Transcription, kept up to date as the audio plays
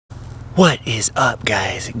What is up,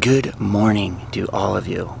 guys? Good morning to all of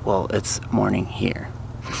you. Well, it's morning here.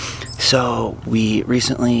 So we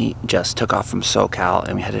recently just took off from SoCal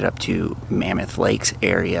and we headed up to Mammoth Lakes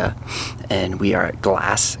area, and we are at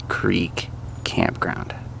Glass Creek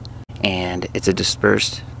Campground, and it's a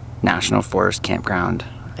dispersed national forest campground.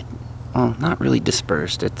 Well, not really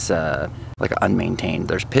dispersed, it's like unmaintained.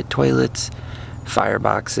 There's pit toilets, fire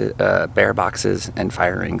boxes, bear boxes, and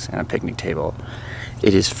fire rings, and a picnic table.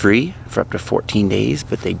 It is free for up to 14 days,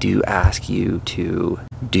 but they do ask you to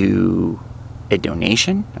do a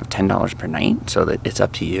donation of $10 per night, so that it's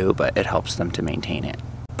up to you, but it helps them to maintain it.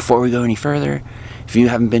 Before we go any further, if you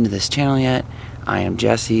haven't been to this channel yet, I am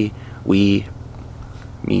Jesse. We,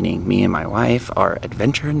 meaning me and my wife, are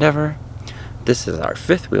Adventure Endeavor. This is our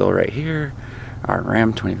fifth wheel right here, our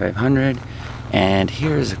Ram 2500, and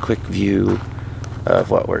here's a quick view of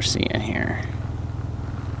what we're seeing here.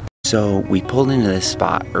 So we pulled into this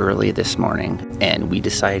spot early this morning, and we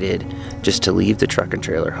decided just to leave the truck and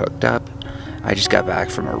trailer hooked up. I just got back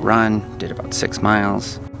from a run, did about 6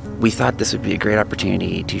 miles. We thought this would be a great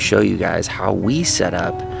opportunity to show you guys how we set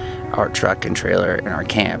up our truck and trailer in our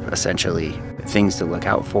camp, essentially. Things to look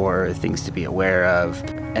out for, things to be aware of,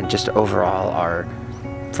 and just overall our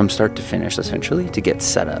from start to finish, essentially, to get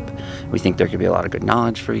set up. We think there could be a lot of good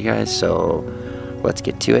knowledge for you guys, so let's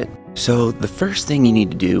get to it. So the first thing you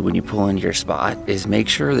need to do when you pull into your spot is make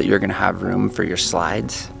sure that you're going to have room for your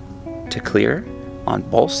slides to clear on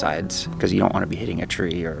both sides, because you don't want to be hitting a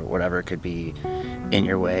tree or whatever could be in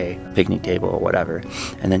your way, picnic table or whatever.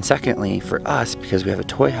 And then secondly, for us, because we have a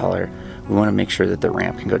toy hauler, we want to make sure that the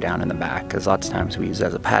ramp can go down in the back, because lots of times we use it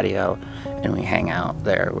as a patio and we hang out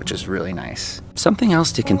there, which is really nice. Something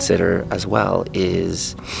else to consider as well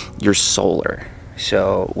is your solar.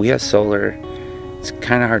 So we have solar. It's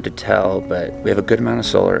kind of hard to tell, but we have a good amount of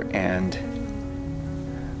solar, and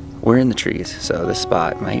we're in the trees, so this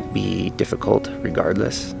spot might be difficult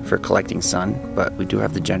regardless for collecting sun, but we do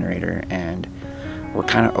have the generator and we're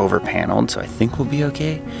kind of over paneled, so I think we'll be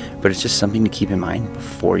okay, but it's just something to keep in mind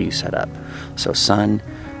before you set up. So sun,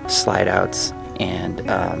 slide outs, and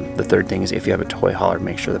the third thing is if you have a toy hauler,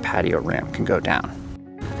 make sure the patio ramp can go down.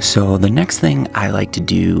 So the next thing I like to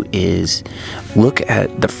do is look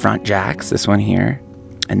at the front jacks, this one here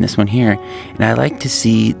and this one here, and I like to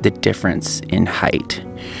see the difference in height.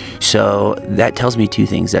 So that tells me two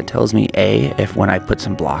things. That tells me A, if when I put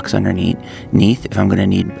some blocks underneath, if I'm going to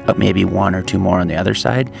need maybe one or two more on the other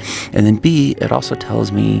side, and then B, it also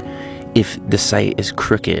tells me if the site is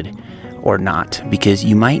crooked or not, because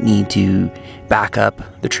you might need to back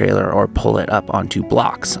up the trailer or pull it up onto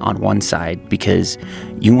blocks on one side, because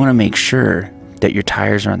you want to make sure that your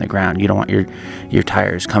tires are on the ground. You don't want your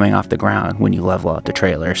tires coming off the ground when you level out the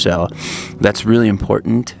trailer. So that's really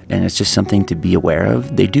important, and it's just something to be aware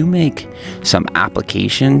of. They do make some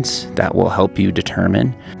applications that will help you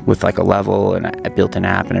determine with like a level and a built-in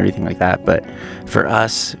app and everything like that, but for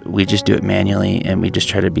us, we just do it manually and we just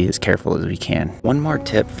try to be as careful as we can. One more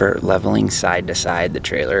tip for leveling side to side the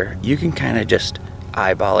trailer, you can kind of just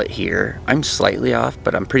eyeball it here. I'm slightly off,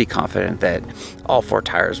 but I'm pretty confident that all 4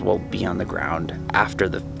 tires will be on the ground after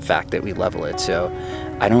the fact that we level it, so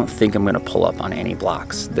I don't think I'm going to pull up on any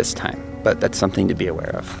blocks this time, but that's something to be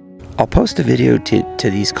aware of. I'll post a video to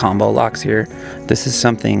these combo locks here. This is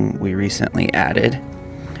something we recently added,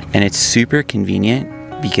 and it's super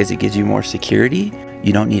convenient because it gives you more security.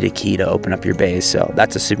 You don't need a key to open up your bays, so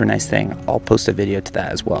that's a super nice thing. I'll post a video to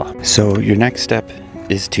that as well. So your next step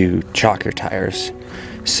is to chalk your tires.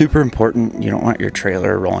 Super important. You don't want your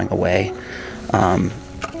trailer rolling away.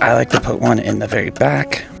 I like to put one in the very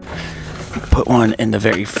back, put one in the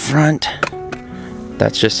very front.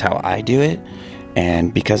 That's just how I do it,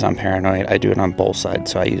 and because I'm paranoid, I do it on both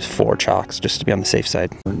sides, so I use 4 chalks just to be on the safe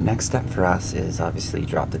side. Next step for us is obviously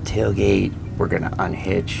drop the tailgate. We're gonna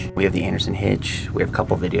unhitch. We have the Andersen Hitch. We have a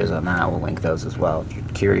couple videos on that. We'll link those as well if you're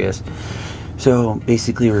curious. So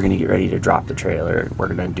basically we're going to get ready to drop the trailer.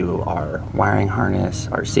 We're going to do our wiring harness,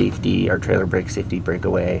 our safety, our trailer brake safety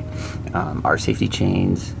breakaway, our safety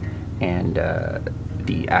chains, and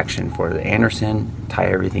the action for the Andersen,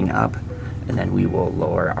 tie everything up, and then we will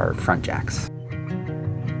lower our front jacks.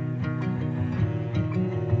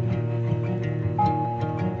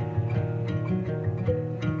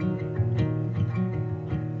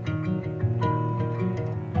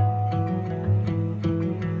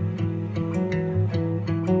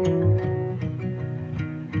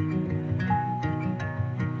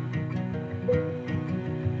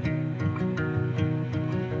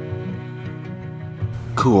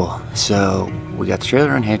 Cool, so we got the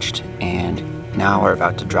trailer unhitched, and now we're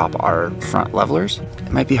about to drop our front levelers.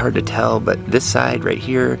 It might be hard to tell, but this side right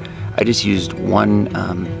here, I just used one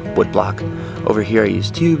wood block. Over here I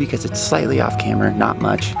used two because it's slightly off camera, not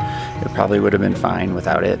much. It probably would have been fine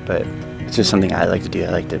without it, but it's just something I like to do. I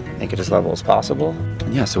like to make it as level as possible.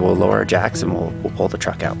 And yeah, so we'll lower our jacks and we'll pull the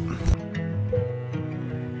truck out.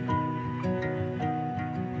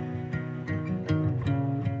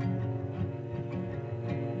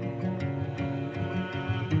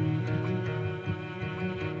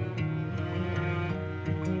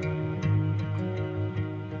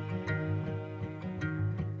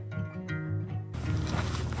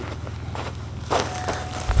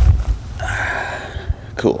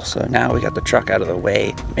 Cool, so now we got the truck out of the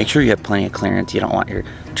way. Make sure you have plenty of clearance. You don't want your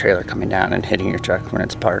trailer coming down and hitting your truck when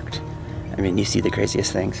it's parked. I mean, you see the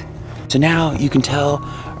craziest things. So now you can tell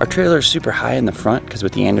our trailer is super high in the front because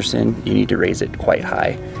with the Andersen, you need to raise it quite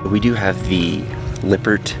high. We do have the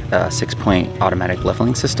Lippert 6-point automatic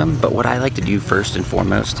leveling system, but what I like to do first and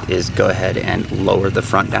foremost is go ahead and lower the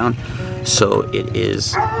front down so it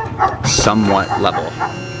is somewhat level.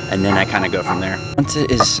 And then I kind of go from there. Once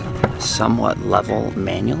it is somewhat level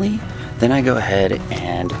manually, then I go ahead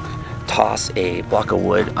and toss a block of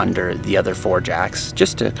wood under the other 4 jacks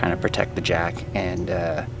just to kind of protect the jack and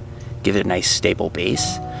give it a nice stable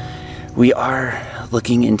base. We are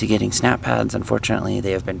looking into getting snap pads. Unfortunately,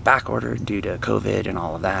 they have been back ordered due to COVID and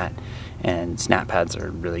all of that. And snap pads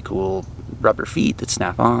are really cool rubber feet that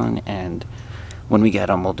snap on, and when we get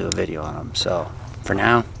them, we'll do a video on them. So for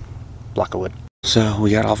now, block of wood. So we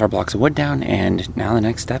got all of our blocks of wood down, and now the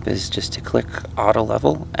next step is just to click auto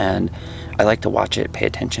level, and I like to watch it, pay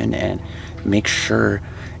attention, and make sure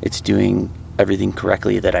it's doing everything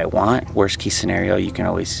correctly that I want. Worst case scenario, you can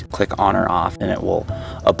always click on or off and it will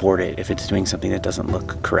abort it if it's doing something that doesn't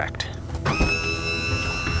look correct.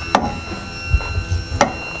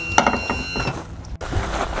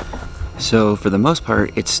 So for the most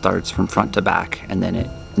part, it starts from front to back, and then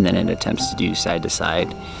it attempts to do side to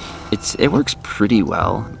side. It works pretty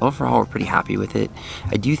well. Overall, we're pretty happy with it.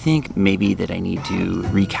 I do think maybe that I need to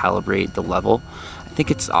recalibrate the level. I think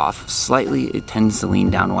it's off slightly. It tends to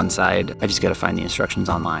lean down one side. I just gotta find the instructions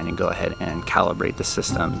online and go ahead and calibrate the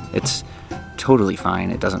system. It's totally fine.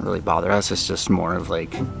 It doesn't really bother us. It's just more of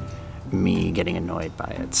like me getting annoyed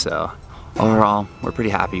by it. So overall, we're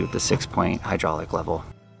pretty happy with the 6-point hydraulic level.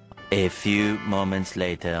 A few moments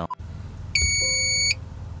later.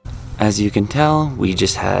 As you can tell, we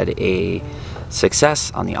just had a success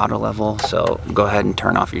on the auto level, so go ahead and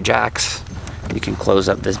turn off your jacks. You can close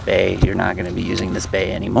up this bay. You're not going to be using this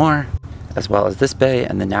bay anymore, as well as this bay,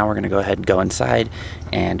 and then now we're going to go ahead and go inside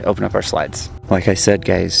and open up our slides. Like I said,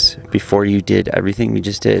 guys, before you did everything we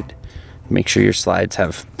just did, make sure your slides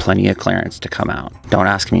have plenty of clearance to come out. Don't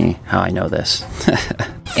ask me how I know this.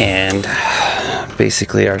 And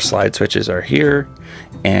basically our slide switches are here,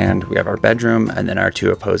 and we have our bedroom and then our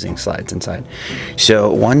 2 opposing slides inside.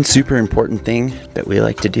 So one super important thing that we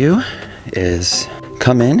like to do is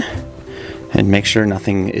come in and make sure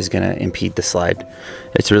nothing is gonna impede the slide.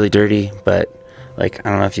 It's really dirty, but like,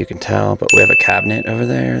 I don't know if you can tell, but we have a cabinet over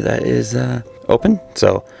there that is open.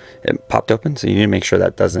 So it popped open, so you need to make sure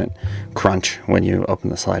that doesn't crunch when you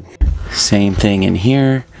open the slide. Same thing in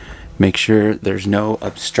here. Make sure there's no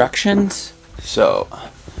obstructions. So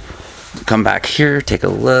come back here, take a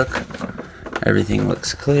look. Everything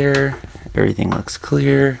looks clear. Everything looks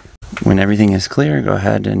clear. When everything is clear, go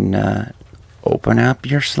ahead and open up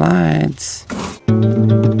your slides.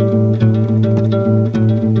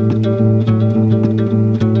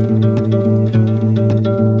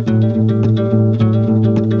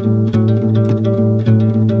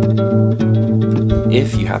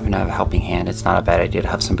 If you happen to have a helping hand, it's not a bad idea to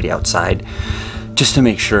have somebody outside just to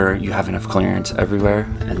make sure you have enough clearance everywhere,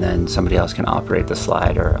 and then somebody else can operate the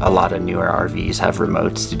slide, or a lot of newer RVs have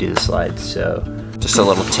remotes to do the slides. So just a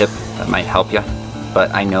little tip that might help you.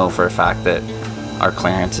 But I know for a fact that our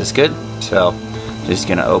clearance is good, so just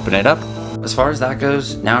gonna open it up. As far as that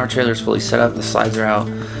goes, now our trailer is fully set up, the slides are out.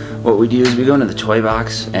 What we do is we go into the toy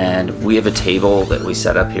box, and we have a table that we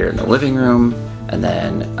set up here in the living room, and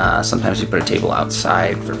then sometimes we put a table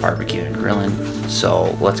outside for barbecue and grilling.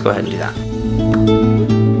 So let's go ahead and do that.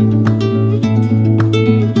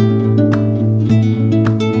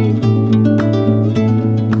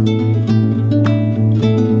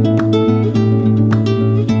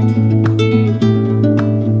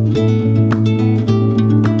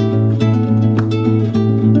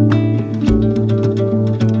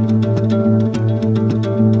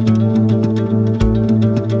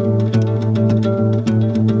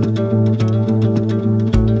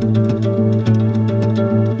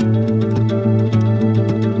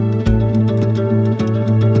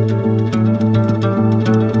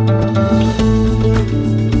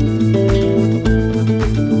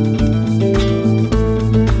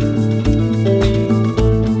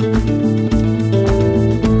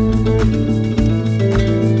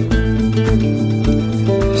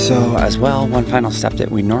 one final step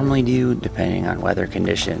that we normally do, depending on weather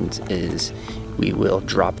conditions, is we will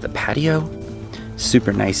drop the patio.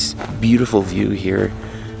 Super nice, beautiful view here.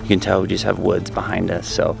 You can tell we just have woods behind us,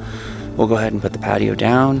 so we'll go ahead and put the patio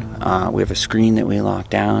down. We have a screen that we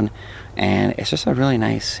lock down, and it's just a really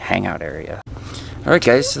nice hangout area. Alright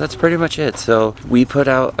guys, so that's pretty much it. So we put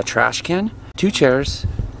out a trash can, 2 chairs,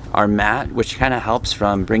 our mat, which kind of helps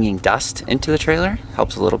from bringing dust into the trailer,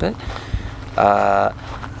 helps a little bit.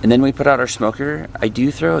 And then we put out our smoker. I do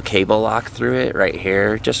throw a cable lock through it right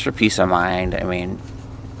here, just for peace of mind. I mean,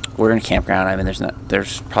 we're in a campground. I mean,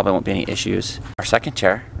 there's probably won't be any issues. Our second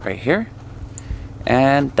chair right here.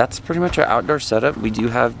 And that's pretty much our outdoor setup. We do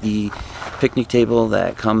have the picnic table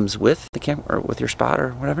that comes with the camp or with your spot or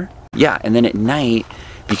whatever. Yeah, and then at night,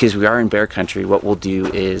 because we are in bear country, what we'll do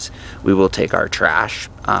is we will take our trash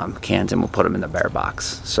cans and we'll put them in the bear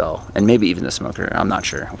box. So, and maybe even the smoker. I'm not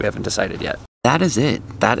sure. We haven't decided yet. That is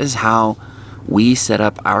it. That is how we set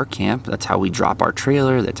up our camp. That's how we drop our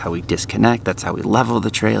trailer. That's how we disconnect. That's how we level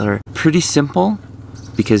the trailer. Pretty simple,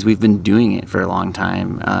 because we've been doing it for a long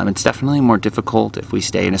time. It's definitely more difficult if we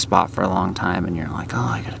stay in a spot for a long time and you're like, oh,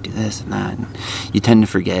 I gotta do this and that, and you tend to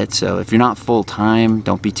forget. So if you're not full-time,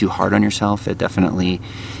 don't be too hard on yourself. It definitely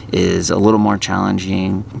is a little more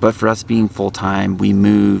challenging. But for us being full-time, we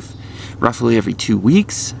move roughly every 2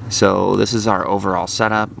 weeks. So this is our overall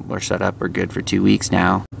setup. We're set up, we're good for 2 weeks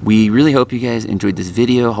now. We really hope you guys enjoyed this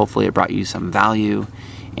video. Hopefully it brought you some value.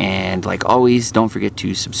 And like always, don't forget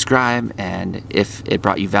to subscribe, and if it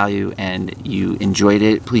brought you value and you enjoyed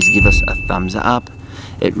it, please give us a thumbs up.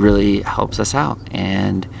 It really helps us out,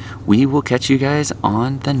 and we will catch you guys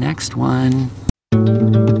on the next one.